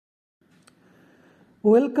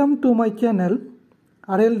Welcome to my channel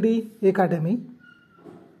RLD Academy.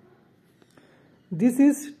 This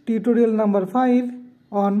is tutorial number 5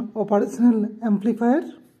 on operational amplifier.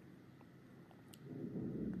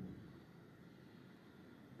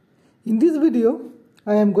 In this video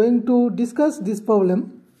I am going to discuss this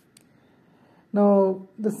problem. Now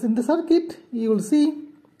in the circuit you will see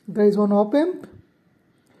there is one op amp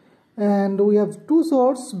and we have two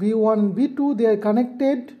sources V1 and V2. They are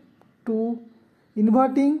connected to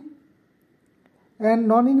inverting and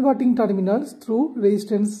non-inverting terminals through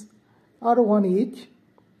resistance R1 each,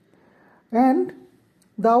 and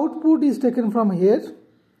the output is taken from here.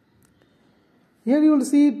 Here you will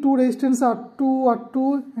see two resistance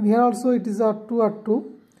R2, and here also it is R2.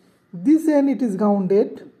 This end it is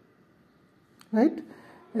grounded, right?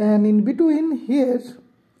 And in between here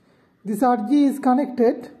this RG is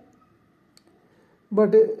connected,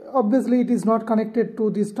 but obviously it is not connected to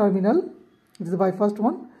this terminal. It is the bypassed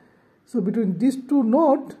one. So between these two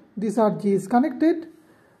nodes, this RG is connected.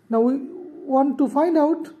 Now we want to find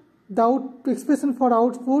out the expression for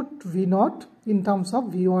output V0 in terms of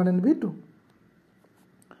V1 and V2.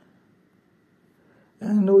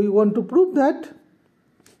 And we want to prove that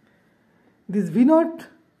this V0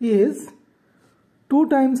 is 2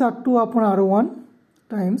 times R2 upon R1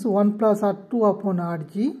 times 1 plus R2 upon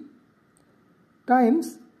RG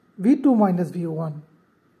times V2 minus V1.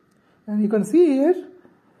 And you can see here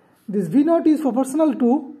this V0 is proportional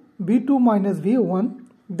to V2 minus V1.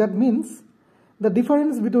 That means the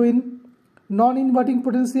difference between non-inverting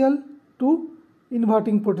potential to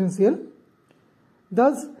inverting potential.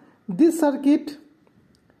 Thus this circuit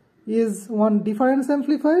is one difference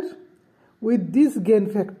amplifier with this gain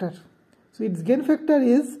factor. So its gain factor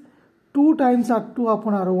is 2 times R2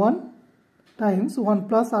 upon R1 times 1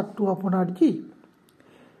 plus R2 upon RG.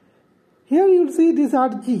 Here you will see this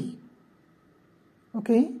RG.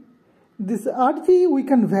 Okay, this RG we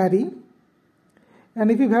can vary, and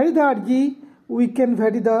if we vary the RG we can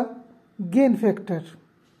vary the gain factor.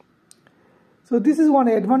 So this is one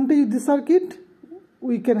advantage of this circuit.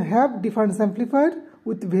 We can have difference amplifier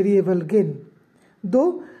with variable gain.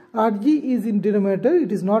 Though RG is in denominator,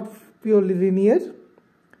 it is not purely linear,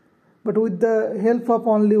 but with the help of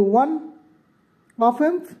only one op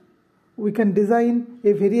amp we can design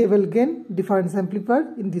a variable gain difference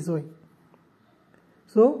amplifier in this way.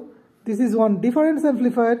 So this is one difference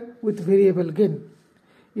amplifier with variable gain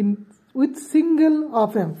with single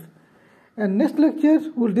op amp. And next lecture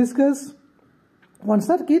we will discuss one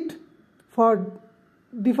circuit for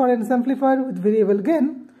difference amplifier with variable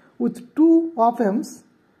gain with two op amps.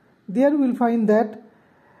 There we will find that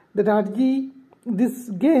RG, this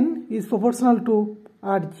gain is proportional to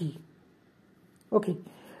RG. Okay,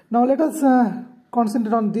 now let us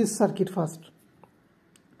concentrate on this circuit first.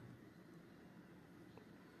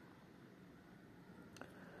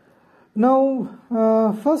 Now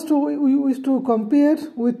first we wish to compare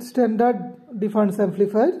with standard difference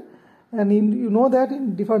amplifier, and you know that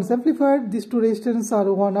in difference amplifier these two resistance are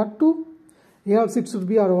R1 R2. Here also it should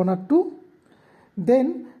be R1 R2.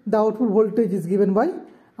 Then the output voltage is given by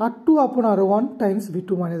R2 upon R1 times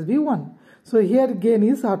V2 minus V1. So here gain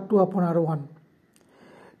is R2 upon R1.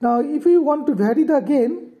 Now if we want to vary the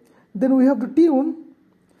gain, then we have to tune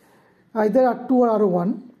either R2 or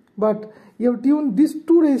R1, but you have to tune these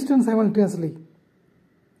two resistance simultaneously.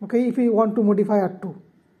 Okay, if you want to modify R2,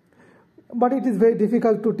 but it is very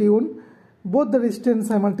difficult to tune both the resistance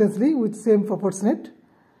simultaneously with same proportionate.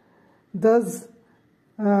 Thus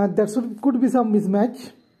there could be some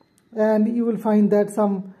mismatch, and you will find that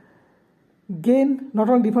some gain, not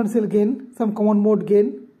only differential gain, some common mode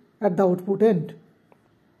gain at the output end.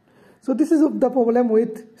 So this is the problem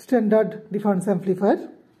with standard difference amplifier.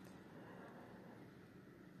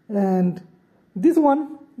 And this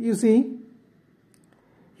one, you see,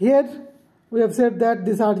 here we have said that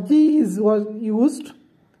this RG was used.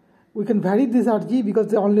 We can vary this RG because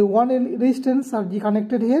there is only one resistance RG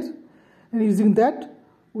connected here, and using that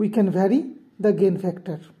we can vary the gain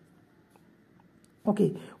factor.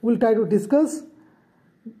 Okay, we will try to discuss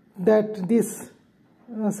this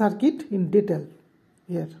circuit in detail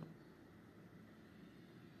here.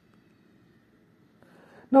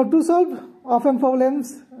 Now to solve op amp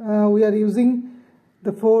problems we are using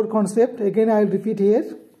the 4 concepts. Again I will repeat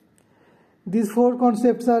here. These 4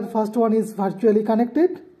 concepts are, first one is virtually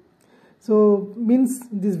connected. So means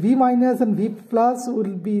this V minus and V plus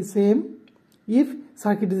will be same if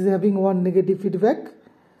circuit is having one negative feedback,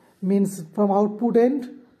 means from output end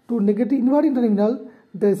to negative inverting terminal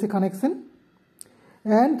there is a connection,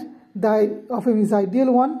 and the op amp is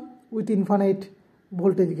ideal one with infinite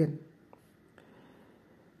voltage gain.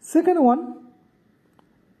 Second one,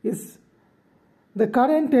 is the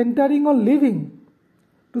current entering or leaving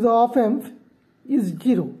to the op-amp is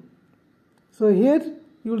 0. So here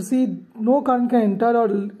you will see no current can enter or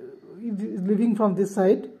is leaving from this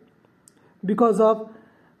side because of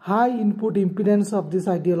high input impedance of this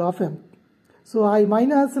ideal op-amp. So I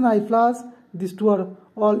minus and I plus, these two are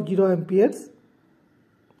all 0 amperes,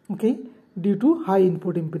 okay, due to high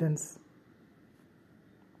input impedance.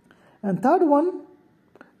 And third one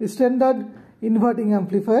is standard inverting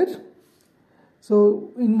amplifier.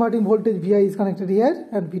 So inverting voltage Vi is connected here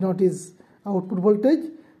and V0 is output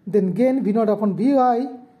voltage. Then gain V0 upon Vi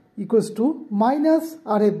equals to minus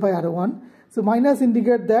Rf by R1. So minus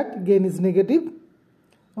indicate that gain is negative.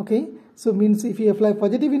 Okay, so means if you apply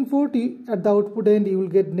positive input at the output end, you will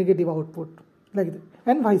get negative output, like that,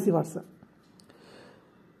 and vice versa.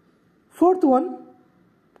 Fourth one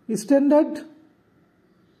is standard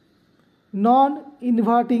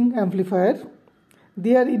non-inverting amplifier.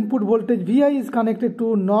 Their input voltage Vi is connected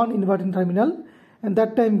to non-inverting terminal, and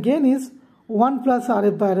that time gain is 1 plus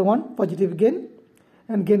Rf by R1, positive gain,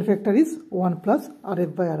 and gain factor is 1 plus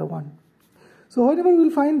Rf by R1. So whenever we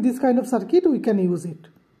will find this kind of circuit, we can use it.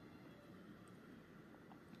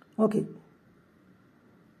 Okay,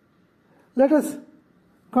 let us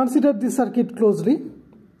consider this circuit closely.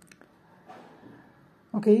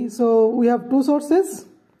 Okay, so we have two sources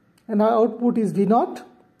and our output is V0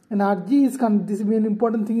 and RG is, this main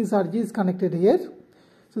important thing is RG is connected here.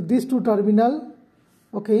 So these two terminal,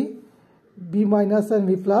 okay, V minus and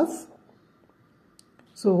V plus.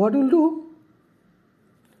 So what we'll do,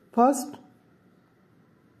 first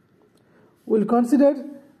we'll consider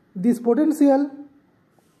this potential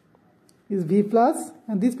is V plus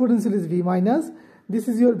and this potential is V minus. This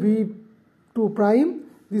is your V2 prime,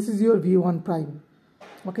 this is your V1 prime.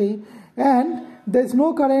 Okay, and there is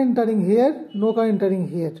no current entering here, no current entering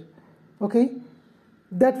here. Okay,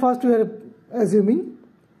 that first we are assuming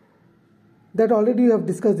that already we have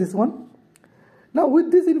discussed this one. Now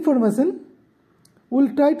with this information, we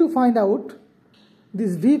will try to find out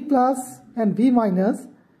this V plus and V minus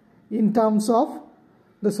in terms of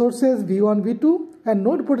the sources V1, V2 and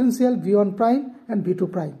node potential V1 prime and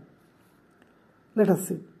V2 prime. Let us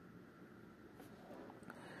see.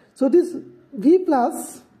 So this V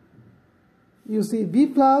plus, you see V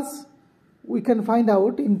plus we can find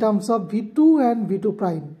out in terms of V2 and V2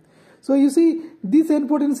 prime. So you see this end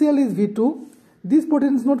potential is V2, this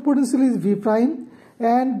node potential is V prime,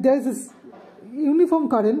 and there is a uniform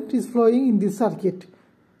current is flowing in this circuit.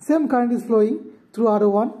 Same current is flowing through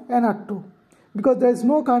R1 and R2 because there is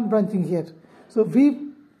no current branching here. So V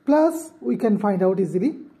plus we can find out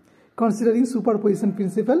easily considering superposition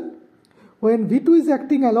principle. When V2 is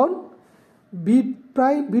acting alone,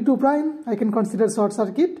 V2 prime I can consider short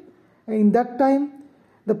circuit, and in that time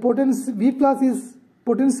the potential V plus is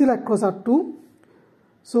potential across R2,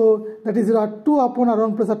 so that is R2 upon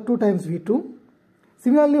R1 plus R2 times V2.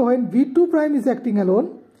 Similarly, when V2 prime is acting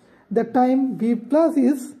alone, that time V plus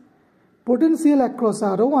is potential across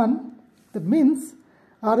R1, that means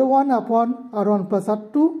R1 upon R1 plus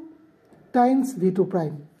R2 times V2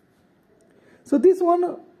 prime. So this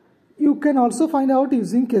one you can also find out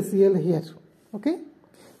using KCL here. Okay.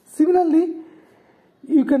 Similarly,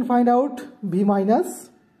 you can find out V minus,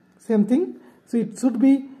 same thing. So it should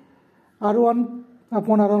be R1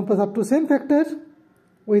 upon R1 plus R2, same factor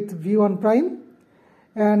with V1 prime,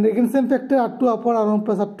 and again same factor R2 upon R1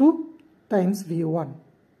 plus R2 times V1,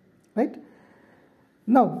 right?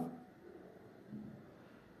 Now,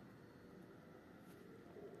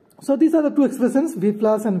 so these are the two expressions, V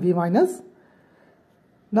plus and V minus.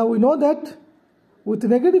 Now we know that with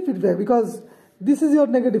negative feedback, because this is your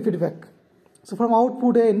negative feedback, so from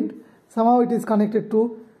output end somehow it is connected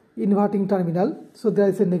to inverting terminal, so there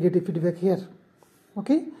is a negative feedback here.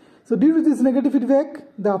 Okay, so due to this negative feedback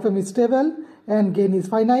the op-amp is stable and gain is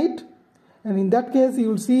finite, and in that case you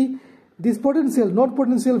will see this potential, node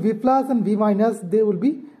potential V plus and V minus, they will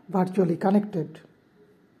be virtually connected.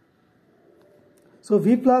 So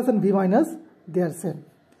V plus and V minus, they are same.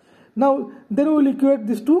 Now then we will equate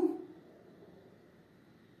these two.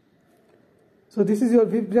 So this is your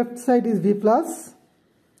left side is V plus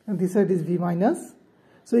and this side is V minus.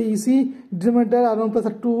 So you see denominator R1 plus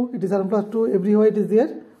R2, it is R1 plus R2, everywhere it is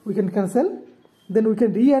there, we can cancel. Then we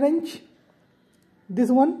can rearrange this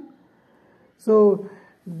one. So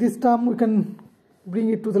this term we can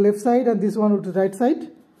bring it to the left side and this one to the right side.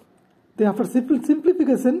 Then after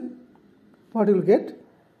simplification, what you will get?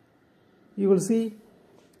 You will see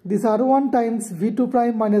this R1 times V2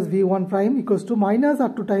 prime minus V1 prime equals to minus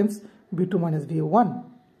R2 times V2 minus V1.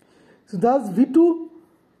 So thus V2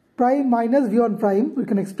 prime minus V1 prime we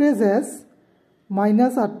can express as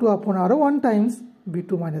minus R2 upon R1 times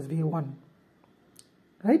V2 minus V1,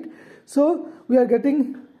 right? So we are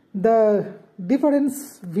getting the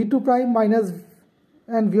difference V2 prime minus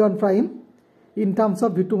and V1 prime in terms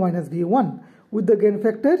of V2 minus V1 with the gain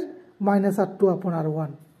factor minus R2 upon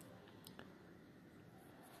R1.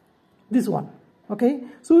 This one, okay?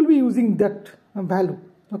 So we'll be using that value,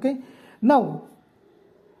 okay? Now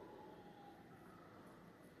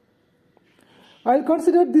I'll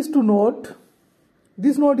consider these two nodes.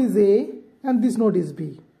 This node is A and this node is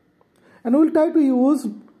B, and we'll try to use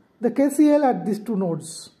the KCL at these two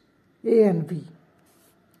nodes A and B.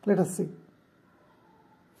 Let us see.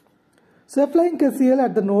 So applying KCL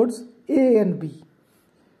at the nodes A and B.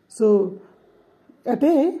 So at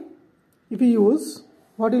A, if you use,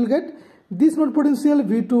 what you will get? This node potential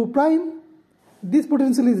V2 prime, this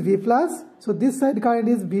potential is V plus, so this side current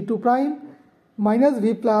is V2 prime minus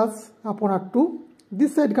V plus upon R2.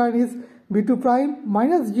 This side current is V2 prime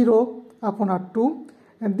minus 0 upon R2,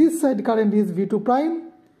 and this side current is V2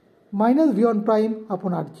 prime minus V1 prime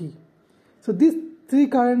upon Rg. So these three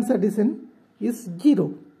currents addition is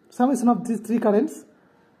 0. Summation of these three currents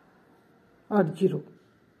are 0.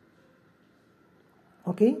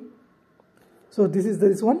 Okay. So this is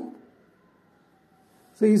this one.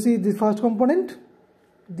 So you see the first component,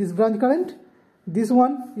 this branch current, this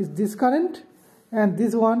one is this current, and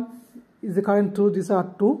this one is the current through this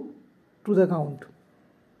R2 to the ground.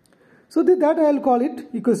 So that I will call it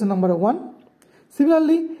equation number 1.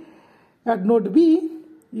 Similarly, at node B,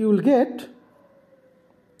 you will get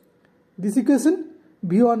this equation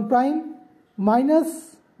V1 prime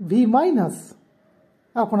minus V minus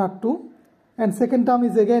upon R2, and second term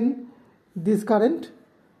is again this current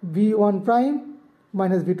V1 prime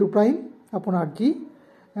minus V2 prime upon Rg,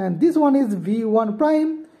 and this one is V1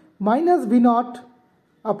 prime minus V0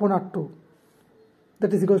 upon R2,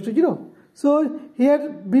 that is equals to 0. So here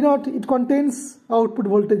V0, it contains output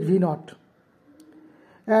voltage V0,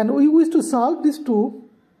 and we wish to solve these two,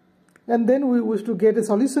 and then we wish to get a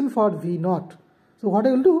solution for V0. So what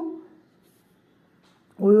I will do,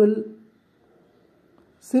 we will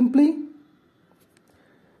simply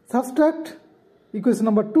subtract equation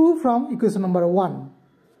number 2 from equation number 1.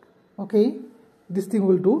 Okay, this thing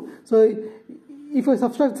will do. So if I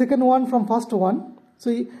subtract second one from first one,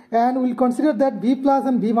 so and we'll consider that V plus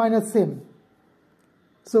and V minus same.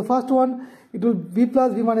 So first one, it will V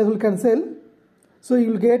plus V minus will cancel. So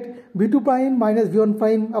you will get V2 prime minus V1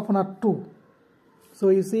 prime upon R2. So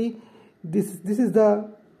you see this is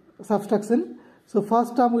the subtraction. So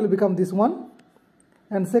first term will become this one,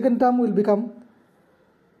 and second term will become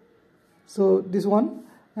so this one,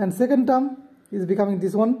 and second term is becoming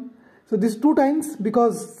this one. So this 2 times,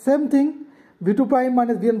 because same thing, V2 prime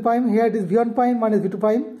minus V1 prime, here it is V1 prime minus V2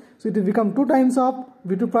 prime, so it will become 2 times of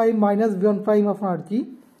V2 prime minus V1 prime of Rg,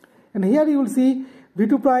 and here you will see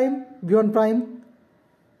V2 prime V1 prime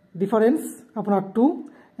difference upon R2,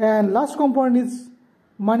 and last component is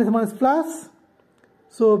minus minus plus,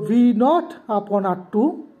 so V0 upon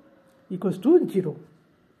R2 equals to 0.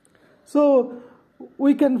 So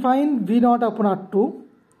we can find V0 upon R2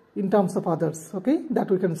 in terms of others, okay,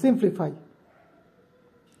 that we can simplify.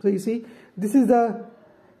 So you see, this is the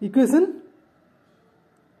equation.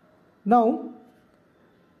 Now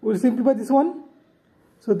we will simplify this one.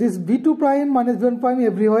 So this V2 prime minus V1 prime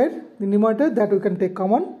everywhere, the numerator, that we can take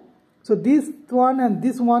common. So this one and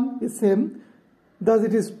this one is same, thus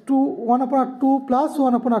it is 1 upon R2 plus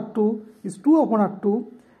 1 upon R2 is 2 upon R2,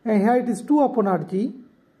 and here it is 2 upon Rg.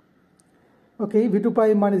 Okay, V2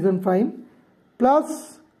 prime minus V1 prime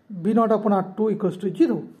plus V0 upon R2 equals to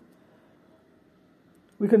 0.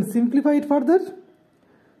 We can simplify it further.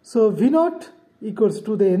 So V0 equals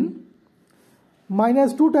to then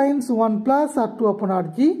minus 2 times 1 plus R2 upon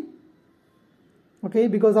Rg. Okay,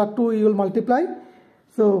 because R2 you will multiply.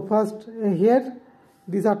 So first here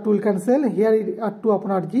this R2 will cancel, here R2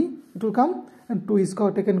 upon Rg it will come, and 2 is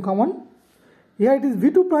taken common. Here it is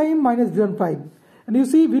V2 prime minus V1 prime, and you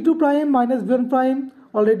see V2 prime minus V1 prime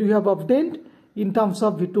already we have obtained in terms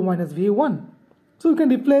of V2 minus V1. So we can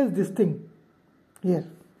replace this thing here.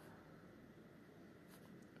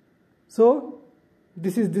 So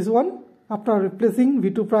this is this one after replacing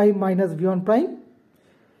V2 prime minus V1 prime.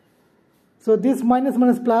 So this minus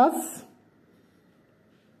minus plus,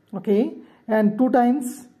 okay, and 2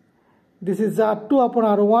 times this is R2 upon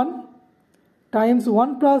R1 times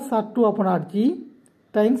 1 plus R2 upon Rg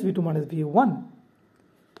times V2 minus V1.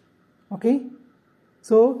 Okay,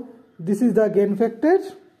 so this is the gain factor.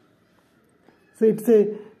 So it's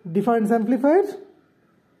a difference amplifier,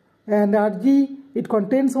 and Rg, it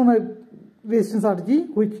contains on a resistance Rg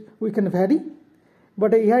which we can vary,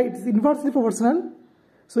 but here it is inversely proportional.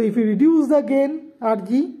 So if you reduce the gain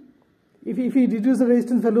Rg, if you reduce the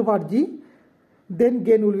resistance value of Rg, then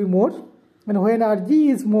gain will be more, and when Rg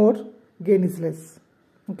is more, gain is less.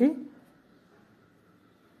 Okay,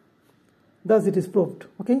 thus it is proved.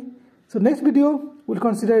 Okay, so next video we'll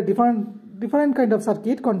consider a different kind of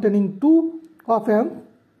circuit containing 2 op-amp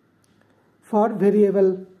for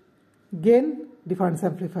variable gain difference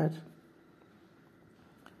amplifier.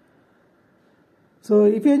 So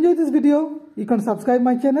if you enjoyed this video, you can subscribe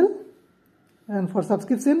my channel, and for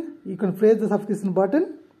subscription you can press the subscription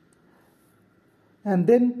button, and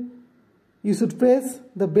then you should press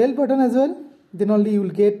the bell button as well. Then only you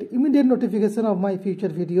will get immediate notification of my future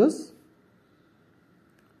videos.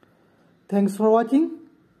 Thanks for watching.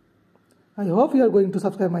 I hope you are going to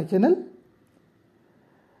subscribe my channel,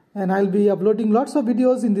 and I'll be uploading lots of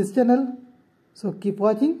videos in this channel, so keep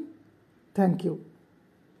watching. Thank you.